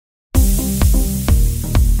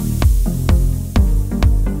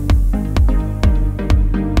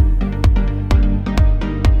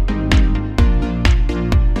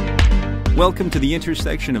Welcome to the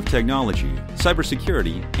intersection of technology,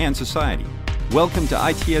 cybersecurity, and society. Welcome to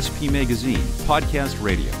ITSP Magazine Podcast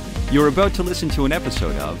Radio. You're about to listen to an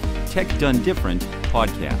episode of Tech Done Different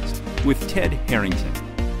podcast with Ted Harrington.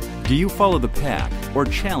 Do you follow the pack or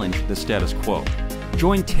challenge the status quo?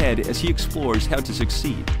 Join Ted as he explores how to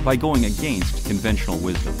succeed by going against conventional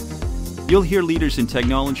wisdom. You'll hear leaders in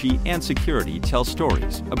technology and security tell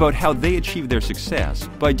stories about how they achieve their success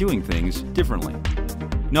by doing things differently.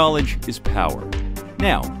 Knowledge is power.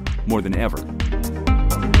 Now, more than ever.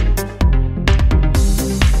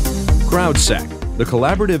 CrowdSec, the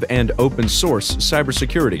collaborative and open source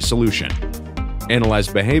cybersecurity solution. Analyze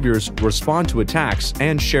behaviors, respond to attacks,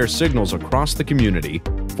 and share signals across the community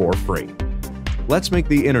for free. Let's make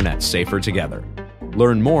the internet safer together.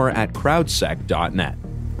 Learn more at crowdsec.net.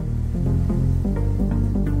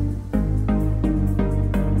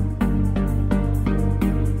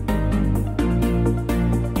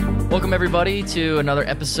 Welcome everybody to another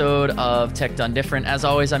episode of Tech Done Different. As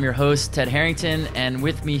always, I'm your host, Ted Harrington, and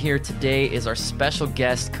with me here today is our special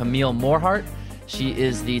guest, Camille Morhardt. She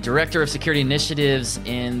is the Director of Security Initiatives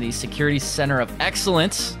in the Security Center of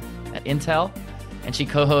Excellence at Intel, and she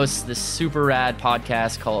co-hosts this super rad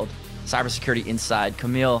podcast called Cybersecurity Inside.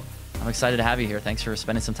 Camille, I'm excited to have you here. Thanks for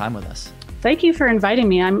spending some time with us. Thank you for inviting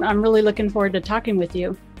me. I'm really looking forward to talking with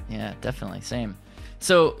you. Yeah, definitely. Same.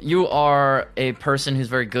 So you are a person who's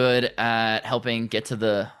very good at helping get to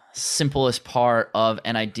the simplest part of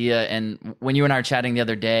an idea. And when you and I were chatting the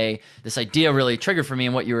other day, this idea really triggered for me.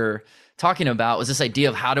 And what you were talking about was this idea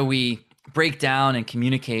of how do we break down and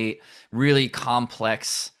communicate really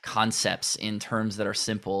complex concepts in terms that are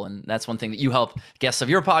simple. And that's one thing that you help guests of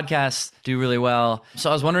your podcast do really well. So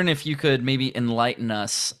I was wondering if you could maybe enlighten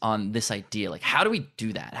us on this idea. Like, how do we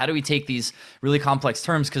do that? How do we take these really complex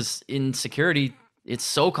terms? Because in security, it's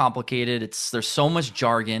so complicated. There's so much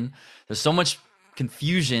jargon. There's so much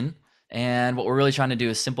confusion. And what we're really trying to do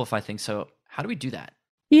is simplify things. So how do we do that?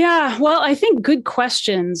 Yeah, well, I think good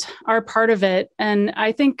questions are part of it. And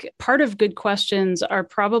I think part of good questions are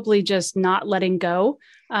probably just not letting go.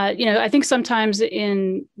 I think sometimes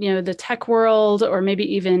in, the tech world, or maybe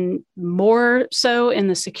even more so in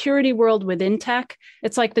the security world within tech,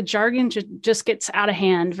 it's like the jargon just gets out of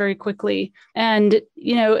hand very quickly. And,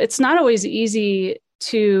 it's not always easy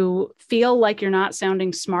to feel like you're not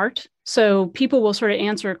sounding smart. So people will sort of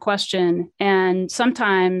answer a question, and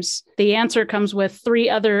sometimes the answer comes with 3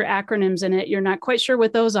 other acronyms in it. You're not quite sure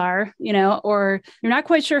what those are, or you're not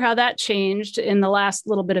quite sure how that changed in the last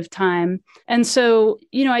little bit of time. And so,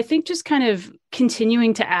 I think just kind of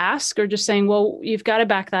continuing to ask, or just saying, well, you've got to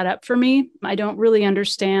back that up for me. I don't really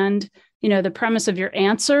understand, the premise of your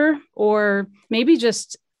answer, or maybe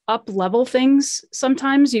just up level things.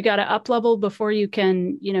 Sometimes you got to up level before you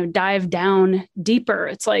can, dive down deeper.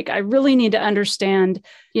 It's like, I really need to understand,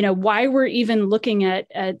 why we're even looking at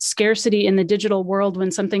scarcity in the digital world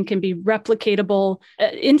when something can be replicatable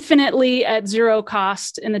infinitely at zero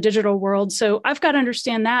cost in the digital world. So I've got to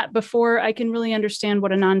understand that before I can really understand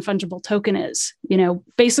what a non-fungible token is,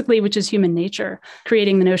 basically, which is human nature,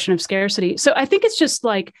 creating the notion of scarcity. So I think it's just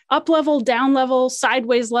like up level, down level,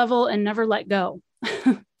 sideways level, and never let go.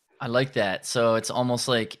 I like that. So it's almost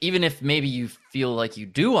like, even if maybe you feel like you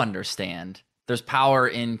do understand, there's power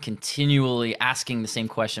in continually asking the same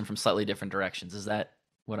question from slightly different directions. Is that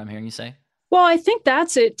what I'm hearing you say? Well, I think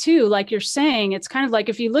that's it too. Like you're saying, it's kind of like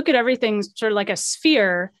if you look at everything sort of like a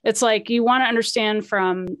sphere, it's like you want to understand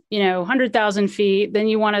from, 100,000 feet, then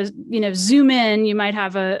you want to, zoom in. You might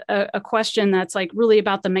have a question that's like really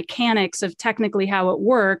about the mechanics of technically how it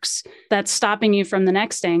works that's stopping you from the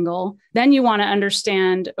next angle. Then you want to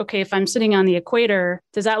understand, okay, if I'm sitting on the equator,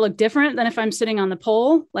 does that look different than if I'm sitting on the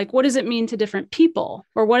pole? Like, what does it mean to different people?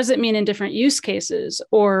 Or what does it mean in different use cases?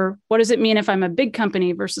 Or what does it mean if I'm a big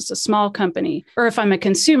company versus a small company? Or if I'm a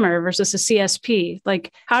consumer versus a CSP?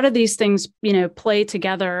 Like, how do these things, play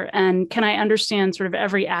together? And can I understand sort of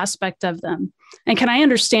every aspect of them? And can I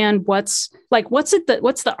understand what's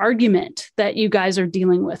the argument that you guys are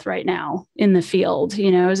dealing with right now in the field?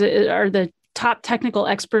 Are the top technical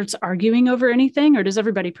experts arguing over anything, or does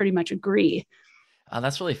everybody pretty much agree?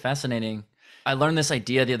 That's really fascinating. I learned this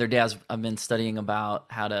idea the other day. I've been studying about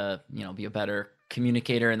how to, be a better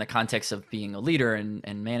communicator in the context of being a leader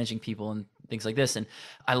and managing people and things like this. And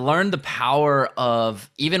I learned the power of,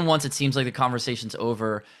 even once it seems like the conversation's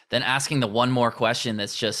over, then asking the one more question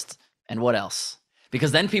that's just, and what else?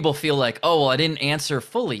 Because then people feel like, oh, well, I didn't answer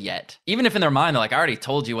fully yet. Even if in their mind, they're like, I already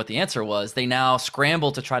told you what the answer was. They now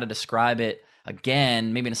scramble to try to describe it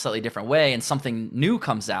again, maybe in a slightly different way. And something new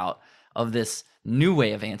comes out of this new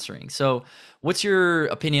way of answering. So what's your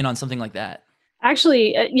opinion on something like that?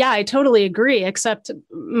 Actually, yeah, I totally agree, except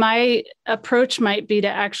my approach might be to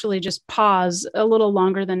actually just pause a little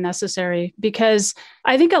longer than necessary, because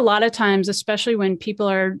I think a lot of times, especially when people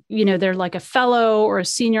are, they're like a fellow or a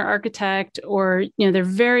senior architect, or, they're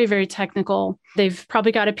very, very technical. They've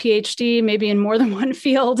probably got a PhD, maybe in more than one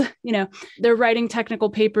field. They're writing technical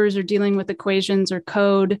papers or dealing with equations or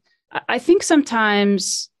code. I think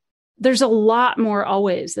sometimes there's a lot more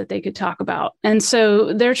always that they could talk about. And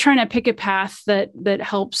so they're trying to pick a path that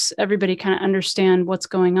helps everybody kind of understand what's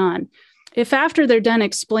going on. If after they're done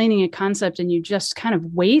explaining a concept and you just kind of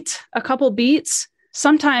wait a couple beats,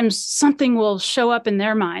 sometimes something will show up in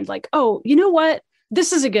their mind like, oh, you know what?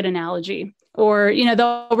 This is a good analogy. Or,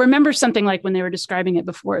 they'll remember something like when they were describing it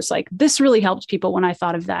before. It's like, this really helped people when I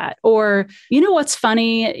thought of that. Or, what's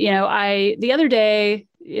funny? The other day,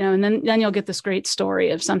 and then you'll get this great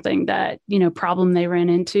story of something that, problem they ran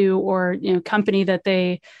into, or, company that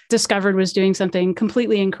they discovered was doing something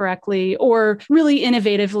completely incorrectly or really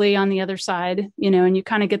innovatively on the other side, and you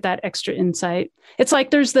kind of get that extra insight. It's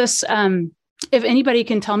like there's this, if anybody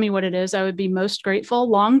can tell me what it is, I would be most grateful.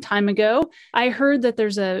 Long time ago, I heard that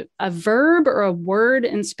there's a verb or a word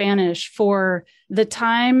in Spanish for the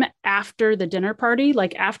time after the dinner party,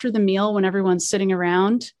 like after the meal when everyone's sitting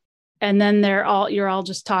around and then you're all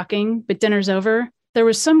just talking, but dinner's over. There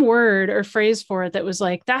was some word or phrase for it that was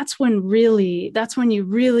like, that's when you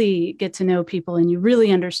really get to know people and you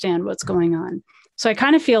really understand what's going on. So I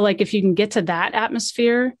kind of feel like if you can get to that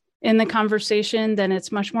atmosphere in the conversation, then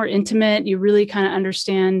it's much more intimate. You really kind of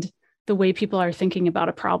understand the way people are thinking about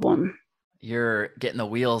a problem. You're getting the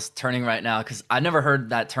wheels turning right now, because I never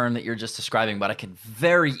heard that term that you're just describing, but I can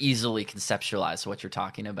very easily conceptualize what you're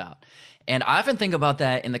talking about. And I often think about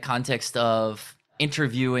that in the context of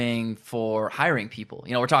interviewing for hiring people.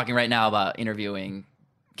 We're talking right now about interviewing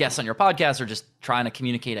guests on your podcast or just trying to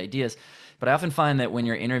communicate ideas. But I often find that when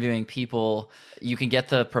you're interviewing people, you can get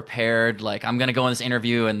the prepared, like, I'm going to go in this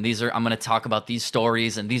interview and I'm going to talk about these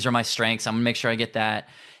stories and these are my strengths. I'm going to make sure I get that.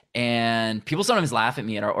 And people sometimes laugh at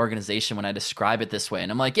me at our organization when I describe it this way.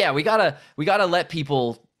 And I'm like, yeah, we gotta let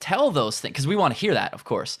people tell those things, because we want to hear that, of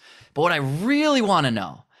course. But what I really want to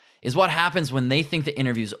know is what happens when they think the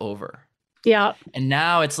interview's over. Yeah. And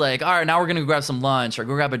now it's like, all right, now we're going to grab some lunch or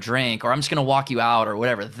go grab a drink, or I'm just going to walk you out or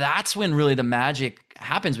whatever. That's when really the magic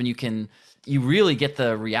happens, when you really get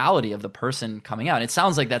the reality of the person coming out. It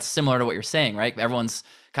sounds like that's similar to what you're saying, right? Everyone's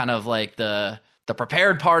kind of like the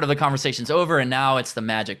prepared part of the conversation's over, and now it's the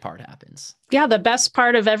magic part happens. Yeah, the best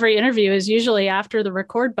part of every interview is usually after the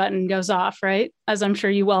record button goes off, right? As I'm sure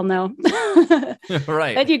you well know.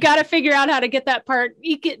 Right. That you got to figure out how to get that part,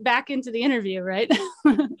 eke it back into the interview, right?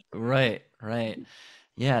 Right.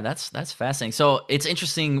 Yeah, that's fascinating. So it's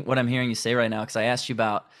interesting what I'm hearing you say right now, because I asked you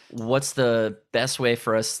about what's the best way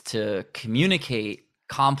for us to communicate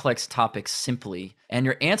complex topics simply. And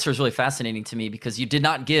your answer is really fascinating to me, because you did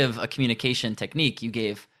not give a communication technique, you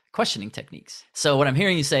gave questioning techniques. So what I'm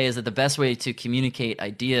hearing you say is that the best way to communicate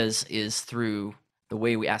ideas is through the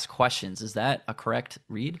way we ask questions. Is that a correct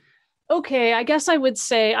read? Okay, I guess I would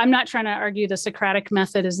say, I'm not trying to argue the Socratic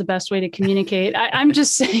method is the best way to communicate. I'm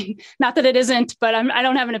just saying, not that it isn't, but I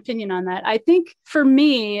don't have an opinion on that. I think for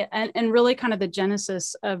me, and really kind of the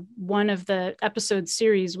genesis of one of the episode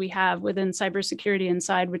series we have within Cybersecurity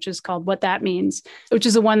Inside, which is called What That Means, which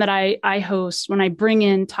is the one that I host when I bring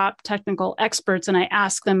in top technical experts and I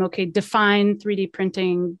ask them, okay, define 3D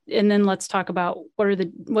printing, and then let's talk about what are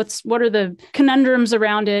the conundrums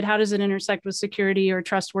around it? How does it intersect with security or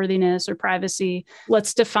trustworthiness or privacy?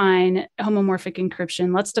 Let's define homomorphic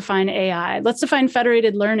encryption. Let's define AI. Let's define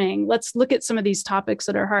federated learning. Let's look at some of these topics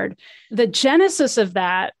that are hard. The genesis of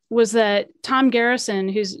that was that Tom Garrison,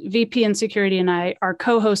 who's VP in security, and I are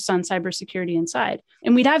co-hosts on Cybersecurity Inside.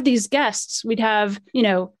 And we'd have these guests. We'd have,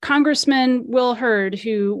 Congressman Will Hurd,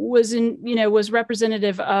 who was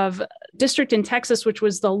representative of district in Texas, which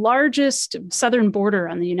was the largest southern border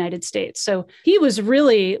on the United States. So he was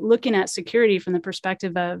really looking at security from the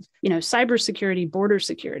perspective of, cybersecurity, border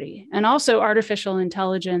security, and also artificial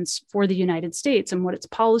intelligence for the United States and what its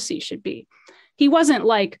policy should be. He wasn't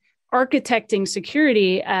like architecting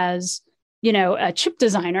security as, a chip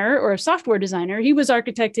designer or a software designer. He was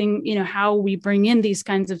architecting, how we bring in these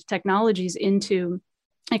kinds of technologies into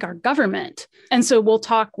like our government. And so we'll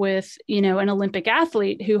talk with, an Olympic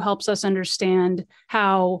athlete who helps us understand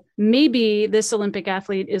how maybe this Olympic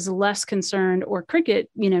athlete is less concerned, or cricket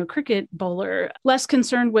bowler, less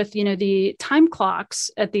concerned with, the time clocks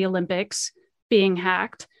at the Olympics being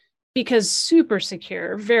hacked, because super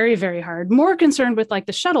secure, very, very hard. More concerned with like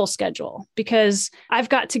the shuttle schedule, because I've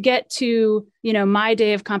got to get to, my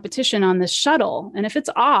day of competition on this shuttle. And if it's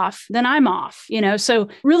off, then I'm off, So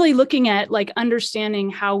really looking at like understanding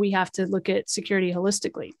how we have to look at security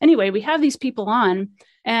holistically. Anyway, we have these people on,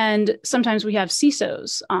 and sometimes we have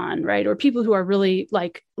CISOs on, right? Or people who are really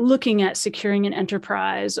like looking at securing an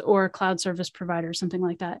enterprise or a cloud service provider, something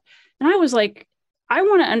like that. And I was like, I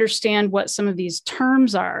want to understand what some of these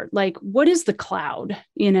terms are. Like, what is the cloud?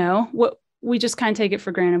 What we just kind of take it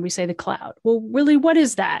for granted. We say the cloud. Well, really, what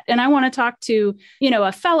is that? And I want to talk to,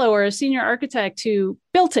 a fellow or a senior architect who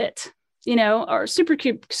built it, or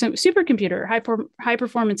supercomputer, high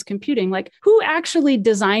performance computing, like who actually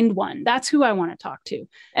designed one? That's who I want to talk to.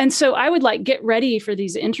 And so I would like get ready for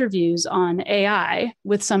these interviews on AI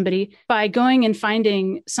with somebody by going and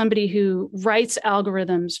finding somebody who writes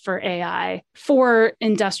algorithms for AI for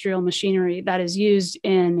industrial machinery that is used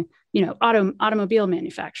in automobile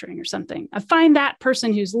manufacturing or something. I find that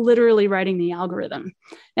person who's literally writing the algorithm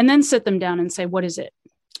and then sit them down and say, what is it?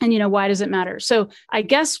 And, why does it matter? So I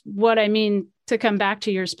guess what I mean, to come back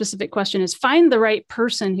to your specific question, is find the right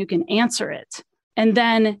person who can answer it and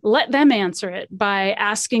then let them answer it by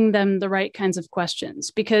asking them the right kinds of questions.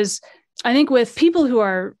 Because I think with people who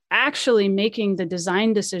are actually making the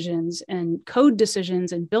design decisions and code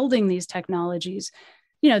decisions and building these technologies,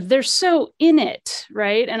 they're so in it,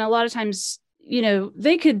 right? And a lot of times,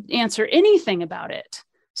 they could answer anything about it.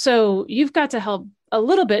 So you've got to help a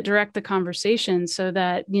little bit direct the conversation so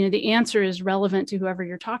that, the answer is relevant to whoever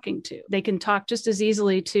you're talking to. They can talk just as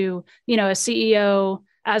easily to, a CEO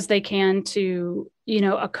as they can to,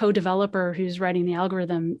 a co-developer who's writing the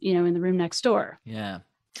algorithm, in the room next door. Yeah.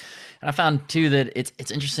 And I found too that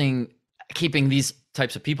it's interesting keeping these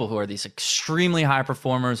types of people who are these extremely high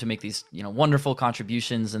performers who make these, wonderful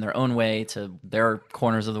contributions in their own way to their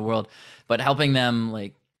corners of the world, but helping them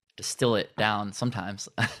like distill it down sometimes.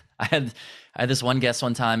 I had this one guest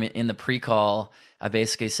one time in the pre-call. I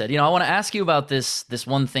basically said, I want to ask you about this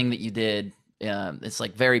one thing that you did. It's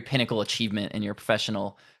like very pinnacle achievement in your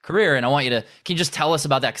professional career. And I want you to, can you just tell us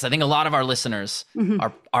about that? Because I think a lot of our listeners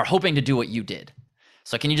are hoping to do what you did.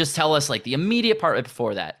 So can you just tell us like the immediate part right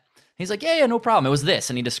before that? He's like, yeah, no problem. It was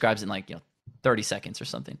this. And he describes it in like, 30 seconds or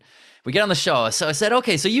something. We get on the show. So I said,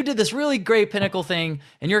 okay, so you did this really great pinnacle thing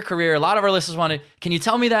in your career. A lot of our listeners wanted, can you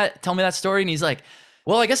tell me that story? And he's like,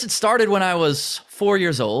 well, I guess it started when I was 4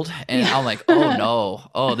 years old. And I'm like, oh no.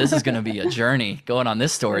 Oh, this is going to be a journey going on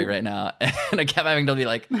this story right now. And I kept having to be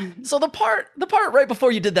like, so the part right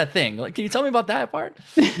before you did that thing, like, can you tell me about that part?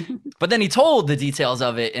 But then he told the details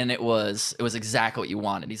of it, and it was exactly what you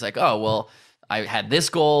wanted. He's like, oh, well, I had this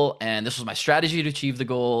goal and this was my strategy to achieve the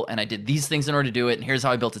goal. And I did these things in order to do it. And here's how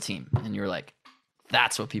I built a team. And you're like,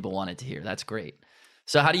 that's what people wanted to hear. That's great.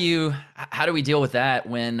 So how do we deal with that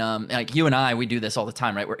when, like you and I, we do this all the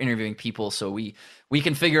time, right? We're interviewing people. So we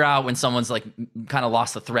can figure out when someone's like kind of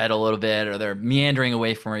lost the thread a little bit, or they're meandering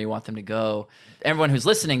away from where you want them to go. Everyone who's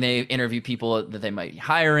listening, they interview people that they might be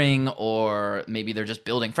hiring, or maybe they're just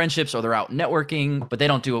building friendships, or they're out networking, but they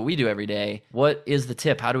don't do what we do every day. What is the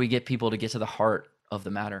tip? How do we get people to get to the heart of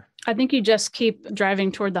the matter? I think you just keep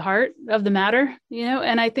driving toward the heart of the matter,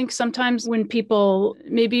 and I think sometimes when people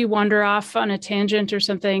maybe wander off on a tangent or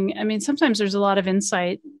something, I mean, sometimes there's a lot of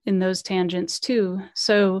insight in those tangents too.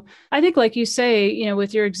 So I think, like you say,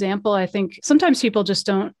 with your example, I think sometimes people just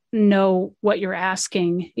don't know what you're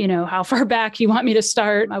asking, how far back you want me to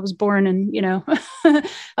start. I was born in, I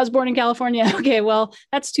was born in California. Okay, well,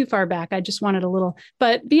 that's too far back. I just wanted a little,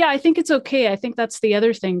 but yeah, I think it's okay. I think that's the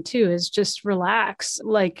other thing too, is just relax.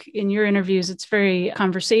 Like in your interviews, it's very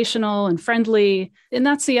conversational and friendly. And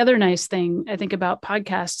that's the other nice thing I think about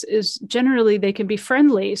podcasts, is generally they can be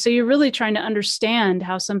friendly. So you're really trying to understand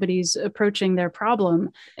how somebody's approaching their problem.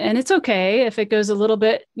 And it's okay if it goes a little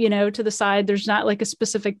bit, to the side. There's not like a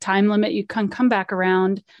specific time limit. You can come back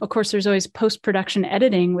around. Of course, there's always post-production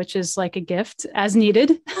editing, which is like a gift as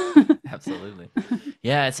needed. Absolutely.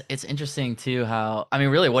 Yeah, it's interesting too how, I mean,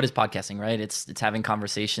 really, what is podcasting, right? It's having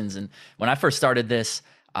conversations. And when I first started this,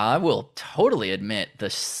 I will totally admit the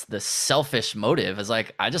selfish motive is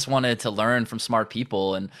like, I just wanted to learn from smart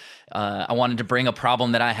people, and I wanted to bring a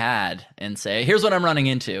problem that I had and say, here's what I'm running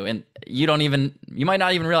into. And you might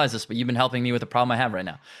not even realize this, but you've been helping me with the problem I have right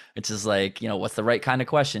now. It's just like, what's the right kind of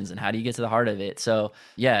questions and how do you get to the heart of it? So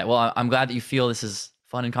yeah, well, I'm glad that you feel this is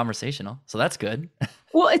fun and conversational. So that's good.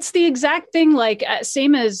 Well, it's the exact thing, like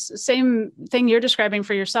same thing you're describing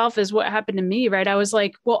for yourself is what happened to me, right? I was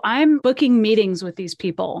like, well, I'm booking meetings with these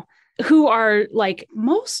people who are like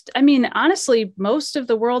honestly, most of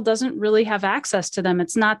the world doesn't really have access to them.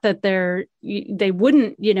 It's not that they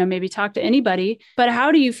wouldn't, maybe talk to anybody, but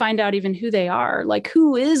how do you find out even who they are? Like,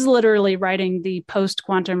 who is literally writing the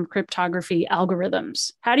post-quantum cryptography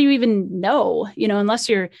algorithms? How do you even know, unless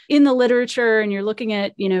you're in the literature and you're looking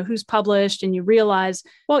at, who's published, and you realize,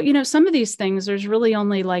 well, some of these things, there's really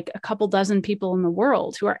only like a couple dozen people in the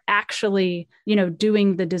world who are actually,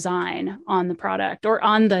 doing the design on the product or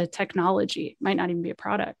on the technology. It might not even be a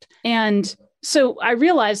product. And so I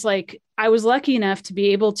realized, like, I was lucky enough to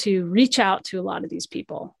be able to reach out to a lot of these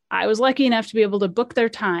people. I was lucky enough to be able to book their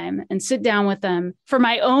time and sit down with them for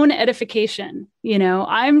my own edification.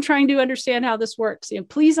 I'm trying to understand how this works.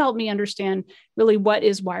 Please help me understand really what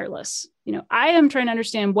is wireless. I am trying to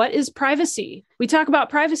understand what is privacy. We talk about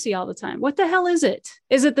privacy all the time. What the hell is it?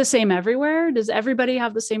 Is it the same everywhere? Does everybody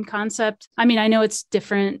have the same concept? I mean, I know it's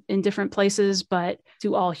different in different places, but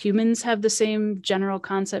do all humans have the same general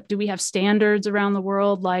concept? Do we have standards around the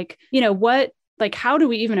world? Like, how do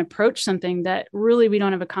we even approach something that really we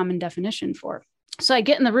don't have a common definition for? So I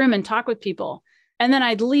get in the room and talk with people, and then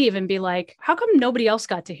I'd leave and be like, how come nobody else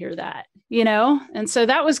got to hear that? And so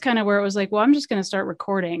that was kind of where it was like, well, I'm just going to start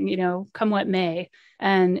recording, come what may.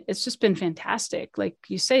 And it's just been fantastic. Like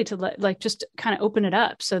you say, to just kind of open it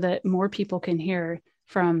up so that more people can hear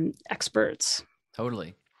from experts.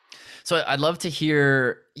 Totally. So I'd love to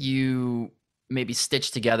hear you maybe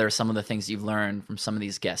stitch together some of the things you've learned from some of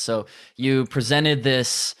these guests. So you presented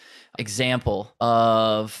this example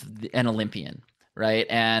of an Olympian, right?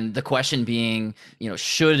 And the question being,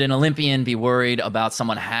 should an Olympian be worried about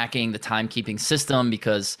someone hacking the timekeeping system?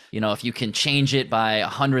 Because, if you can change it by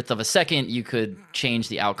 100th of a second, you could change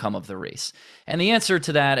the outcome of the race. And the answer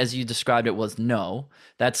to that, as you described it, was no.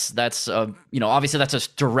 That's obviously that's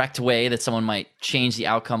a direct way that someone might change the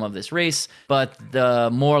outcome of this race. But the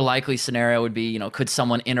more likely scenario would be, could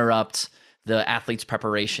someone interrupt the athlete's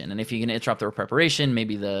preparation? And if you can interrupt their preparation,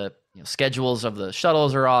 maybe the schedules of the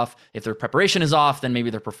shuttles are off. If their preparation is off, then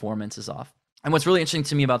maybe their performance is off. And what's really interesting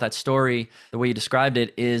to me about that story, the way you described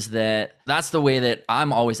it, is that that's the way that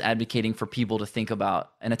I'm always advocating for people to think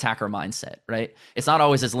about an attacker mindset, right? It's not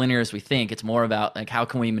always as linear as we think. It's more about like, how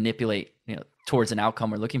can we manipulate, towards an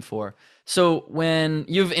outcome we're looking for. So when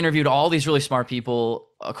you've interviewed all these really smart people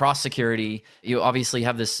across security, you obviously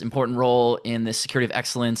have this important role in the security of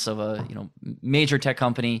excellence of a, major tech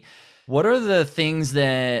company. What are the things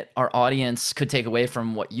that our audience could take away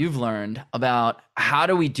from what you've learned about how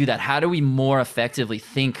do we do that? How do we more effectively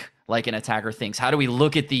think like an attacker thinks? How do we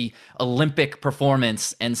look at the Olympic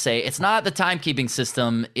performance and say, it's not the timekeeping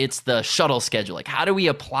system, it's the shuttle schedule? Like, how do we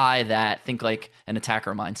apply that, think like an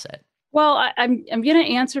attacker mindset? Well, I'm going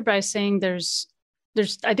to answer by saying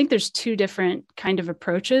I think there's two different kind of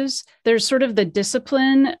approaches. There's sort of the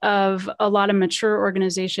discipline of a lot of mature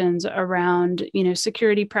organizations around,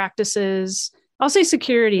 security practices. I'll say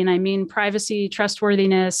security, and I mean privacy,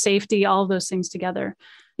 trustworthiness, safety, all of those things together.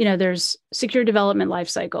 There's secure development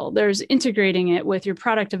lifecycle. There's integrating it with your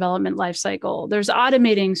product development lifecycle. There's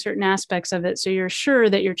automating certain aspects of it, so you're sure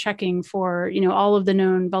that you're checking for, all of the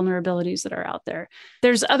known vulnerabilities that are out there.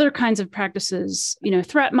 There's other kinds of practices,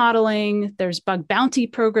 threat modeling. There's bug bounty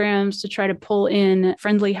programs to try to pull in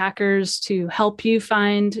friendly hackers to help you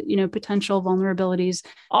find, potential vulnerabilities.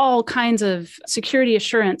 All kinds of security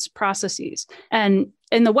assurance processes. And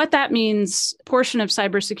what that means portion of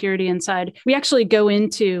cybersecurity inside, we actually go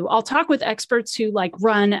into, I'll talk with experts who like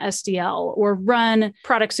run SDL or run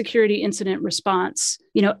product security incident response,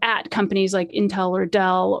 at companies like Intel or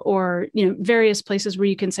Dell or, various places where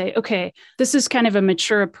you can say, okay, this is kind of a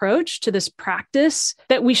mature approach to this practice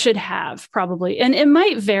that we should have probably. And it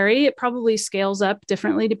might vary. It probably scales up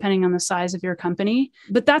differently depending on the size of your company.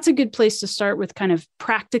 But that's a good place to start with, kind of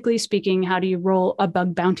practically speaking, how do you roll a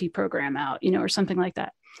bug bounty program out, or something like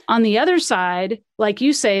that. On the other side, like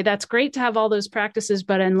you say, that's great to have all those practices,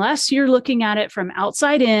 but unless you're looking at it from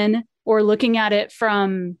outside in or looking at it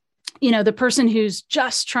from, the person who's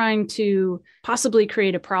just trying to possibly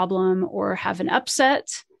create a problem or have an upset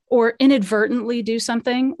or inadvertently do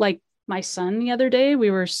something, like my son the other day, we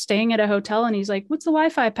were staying at a hotel and he's like, what's the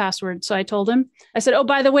Wi-Fi password? So I told him, I said, oh,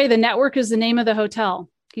 by the way, the network is the name of the hotel.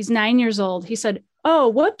 He's 9 years old. He said, oh,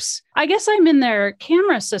 whoops, I guess I'm in their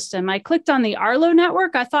camera system. I clicked on the Arlo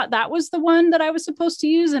network. I thought that was the one that I was supposed to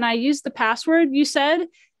use. And I used the password you said,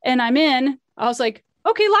 and I'm in. I was like,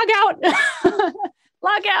 okay, log out.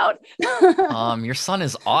 Log out. Your son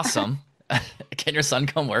is awesome. can your son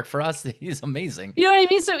come work for us? He's amazing. You know what I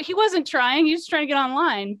mean? So he wasn't trying. He was trying to get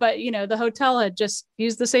online, but the hotel had just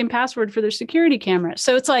used the same password for their security camera.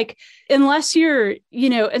 So it's like, unless you're,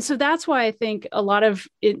 and so that's why I think a lot of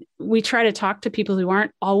it, we try to talk to people who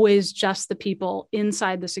aren't always just the people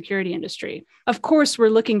inside the security industry. Of course, we're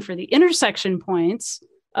looking for the intersection points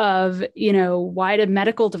of, why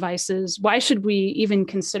should we even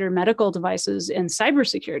consider medical devices in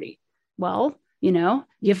cybersecurity? Well,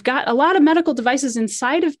 you've got a lot of medical devices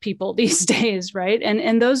inside of people these days, right?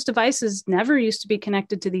 And those devices never used to be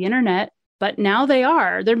connected to the internet, but now they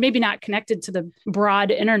are. They're maybe not connected to the broad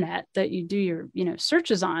internet that you do your,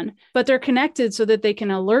 searches on, but they're connected so that they can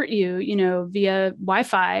alert you, via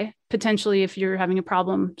Wi-Fi, potentially if you're having a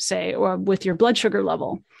problem, say, or with your blood sugar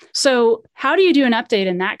level. So how do you do an update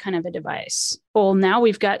in that kind of a device? Well, now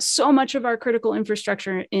we've got so much of our critical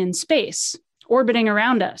infrastructure in space orbiting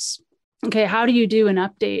around us. Okay, how do you do an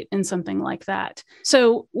update in something like that?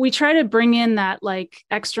 So we try to bring in that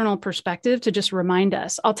external perspective to just remind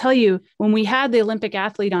us. I'll tell you, when we had the Olympic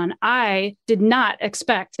athlete on, I did not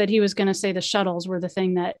expect that he was going to say the shuttles were the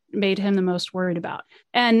thing that made him the most worried about.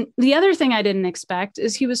 And the other thing I didn't expect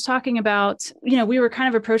is he was talking about, we were kind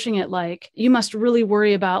of approaching it like, you must really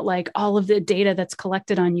worry about all of the data that's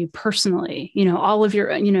collected on you personally, all of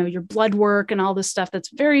your, your blood work and all this stuff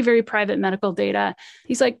that's very, very private medical data.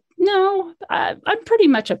 He's like, no, I'm pretty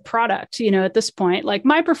much a product, at this point.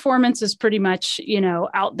 My performance is pretty much,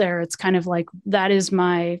 out there. It's kind of like, that is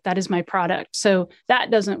my product. So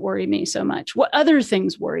that doesn't worry me so much. What other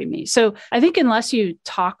things worry me? So I think unless you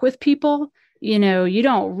talk with people,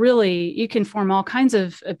 you can form all kinds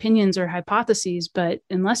of opinions or hypotheses, but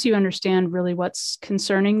unless you understand really what's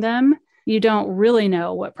concerning them, you don't really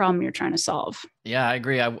know what problem you're trying to solve. Yeah, I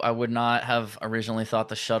agree. I would not have originally thought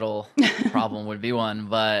the shuttle problem would be one,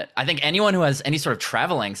 but I think anyone who has any sort of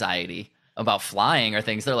travel anxiety about flying or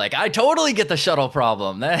things, they're like, I totally get the shuttle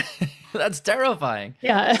problem. That's terrifying.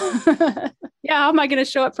 Yeah. Yeah. How am I going to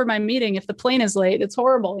show up for my meeting if the plane is late? It's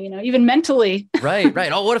horrible, even mentally.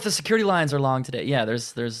 Right. Oh, what if the security lines are long today? Yeah,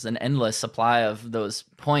 there's an endless supply of those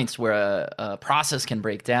points where a process can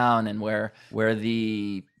break down and where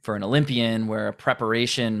for an Olympian, where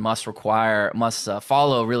preparation must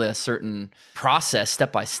follow really a certain process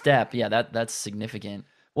step by step. Yeah, that's significant.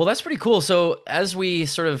 Well, that's pretty cool. So as we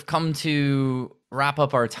sort of come to wrap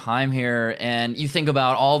up our time here, and you think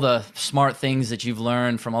about all the smart things that you've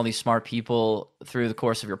learned from all these smart people through the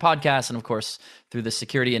course of your podcast, and of course through the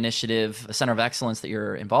security initiative, the Center of Excellence that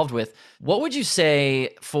you're involved with, what would you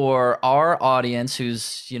say for our audience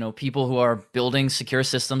who's, people who are building secure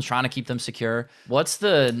systems, trying to keep them secure? What's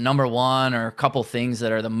the number one or couple things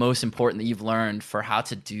that are the most important that you've learned for how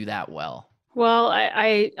to do that well? Well,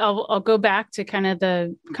 I'll go back to kind of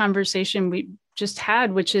the conversation we just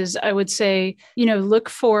had, which is, I would say, look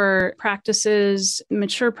for practices,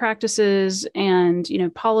 mature practices and,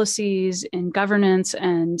 policies and governance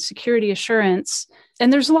and security assurance.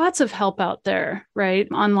 And there's lots of help out there,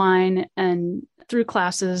 right? Online and through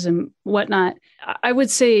classes and whatnot. I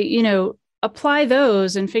would say, apply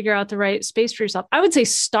those and figure out the right space for yourself. I would say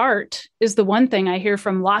start is the one thing I hear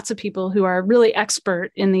from lots of people who are really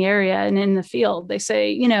expert in the area and in the field. They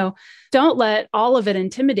say, don't let all of it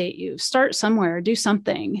intimidate you. Start somewhere, do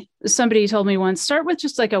something. Somebody told me once, start with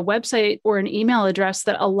just a website or an email address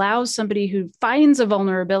that allows somebody who finds a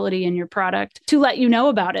vulnerability in your product to let you know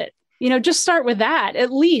about it. Just start with that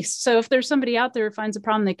at least. So if there's somebody out there who finds a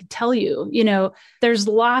problem, they could tell you, there's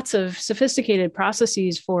lots of sophisticated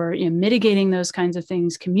processes for mitigating those kinds of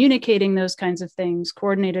things, communicating those kinds of things,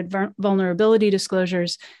 coordinated vulnerability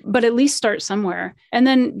disclosures, but at least start somewhere. And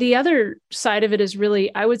then the other side of it is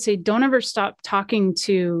really, I would say, don't ever stop talking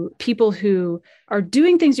to people who are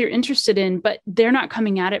doing things you're interested in, but they're not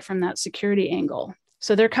coming at it from that security angle.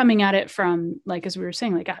 So they're coming at it from, as we were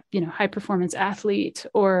saying, high performance athlete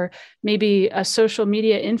or maybe a social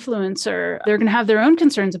media influencer. They're going to have their own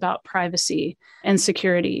concerns about privacy and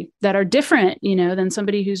security that are different, than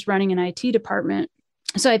somebody who's running an IT department.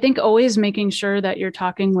 So I think always making sure that you're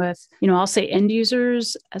talking with, I'll say end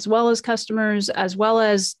users as well as customers, as well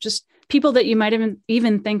as just people that you might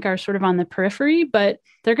even think are sort of on the periphery, but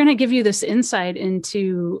they're going to give you this insight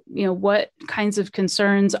into, what kinds of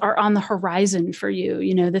concerns are on the horizon for you,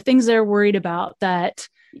 the things they're worried about that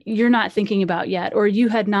you're not thinking about yet, or you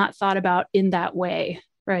had not thought about in that way.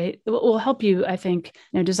 Right. It will help you, I think,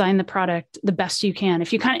 design the product the best you can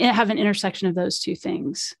if you kind of have an intersection of those two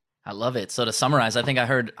things. I love it. So to summarize, I think I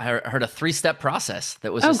heard a 3-step process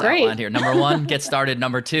that was just outlined here. Number 1, get started.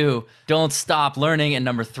 Number 2, don't stop learning. And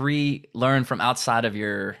number 3, learn from outside of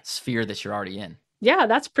your sphere that you're already in. Yeah,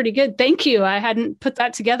 that's pretty good. Thank you. I hadn't put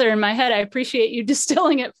that together in my head. I appreciate you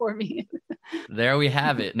distilling it for me. There we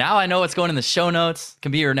have it. Now I know what's going in the show notes.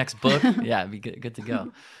 Can be your next book. Yeah, it'd be good to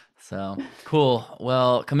go. So cool.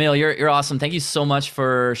 Well, Camille, you're awesome. Thank you so much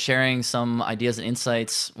for sharing some ideas and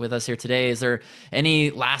insights with us here today. Is there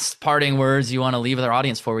any last parting words you want to leave with our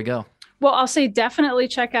audience before we go? Well, I'll say definitely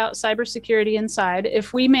check out Cybersecurity Inside.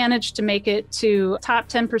 If we manage to make it to top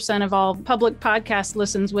 10% of all public podcast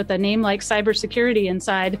listens with a name like Cybersecurity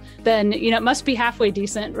Inside, then, it must be halfway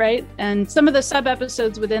decent, right? And some of the sub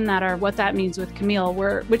episodes within that are What That Means with Camille,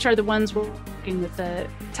 which are the ones we're working with the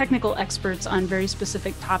technical experts on very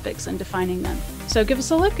specific topics and defining them. So give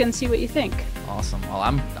us a look and see what you think. Awesome. Well,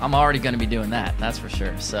 I'm already going to be doing that. That's for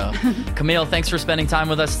sure. So Camille, thanks for spending time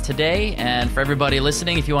with us today. And for everybody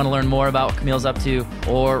listening, if you want to learn more about what Camille's up to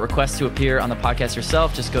or request to appear on the podcast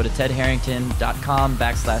yourself, just go to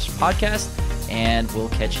tedharrington.com/podcast, and we'll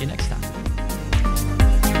catch you next time.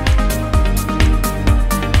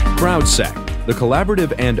 CrowdSec, the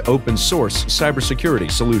collaborative and open source cybersecurity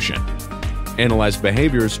solution. Analyze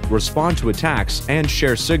behaviors, respond to attacks, and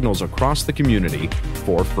share signals across the community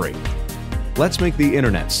for free. Let's make the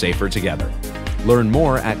internet safer together. Learn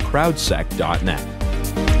more at crowdsec.net.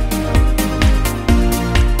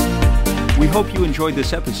 We hope you enjoyed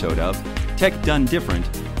this episode of Tech Done Different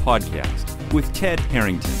podcast with Ted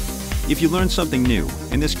Harrington. If you learned something new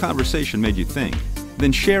and this conversation made you think,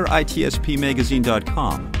 then share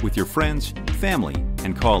itspmagazine.com with your friends, family,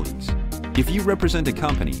 and colleagues. If you represent a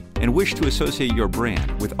company and wish to associate your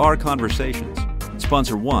brand with our conversations,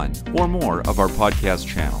 sponsor one or more of our podcast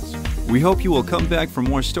channels. We hope you will come back for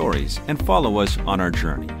more stories and follow us on our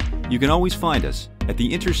journey. You can always find us at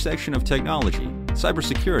the intersection of technology,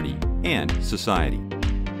 cybersecurity, and society.